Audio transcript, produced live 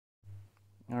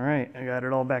All right, I got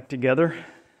it all back together.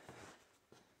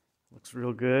 Looks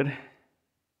real good.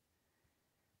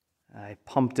 I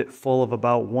pumped it full of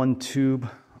about 1 tube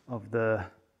of the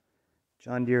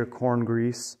John Deere corn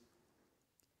grease,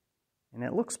 and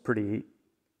it looks pretty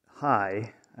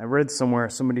high. I read somewhere,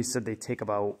 somebody said they take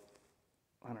about,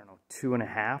 I don't know,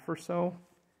 2.5 or so.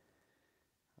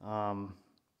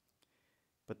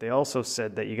 But they also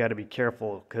said that you got to be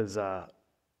careful because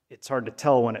it's hard to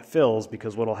tell when it fills,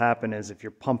 because what'll happen is if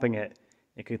you're pumping it,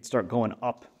 it could start going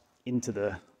up into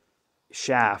the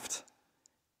shaft.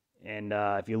 And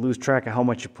if you lose track of how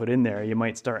much you put in there, you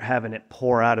might start having it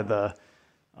pour out of the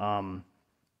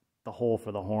hole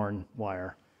for the horn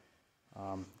wire.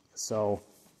 So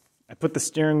I put the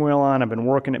steering wheel on. I've been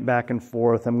working it back and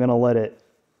forth. I'm going to let it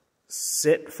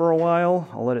sit for a while.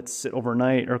 I'll let it sit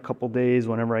overnight or a couple days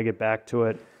whenever I get back to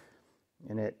it.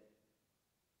 And it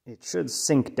should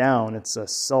sink down. It's a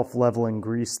self-leveling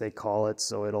grease, they call it,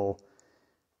 so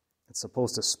it's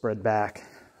supposed to spread back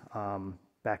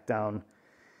down.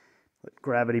 Let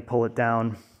gravity pull it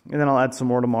down, and then I'll add some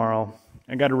more tomorrow.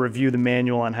 I got to review the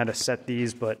manual on how to set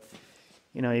these, but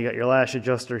you know, you got your lash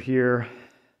adjuster here,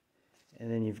 and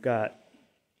then you've got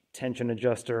tension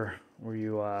adjuster where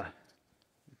you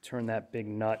turn that big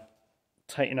nut,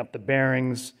 tighten up the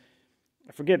bearings.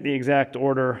 I forget the exact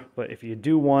order, but if you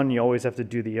do one, you always have to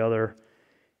do the other.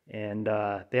 And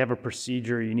they have a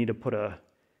procedure. You need to put a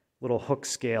little hook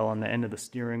scale on the end of the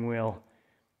steering wheel,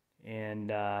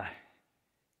 and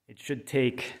it should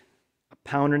take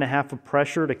 1.5 pounds of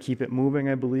pressure to keep it moving,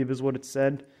 I believe is what it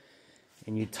said.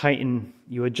 And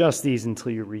you adjust these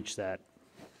until you reach that.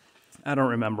 I don't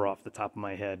remember off the top of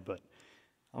my head, but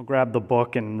I'll grab the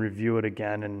book and review it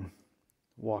again and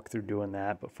walk through doing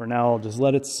that. But for now, I'll just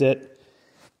let it sit.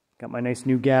 Got my nice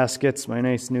new gaskets, my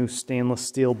nice new stainless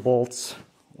steel bolts.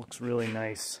 Looks really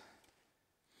nice.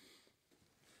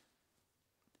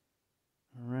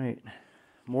 All right,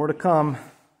 more to come.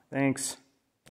 Thanks.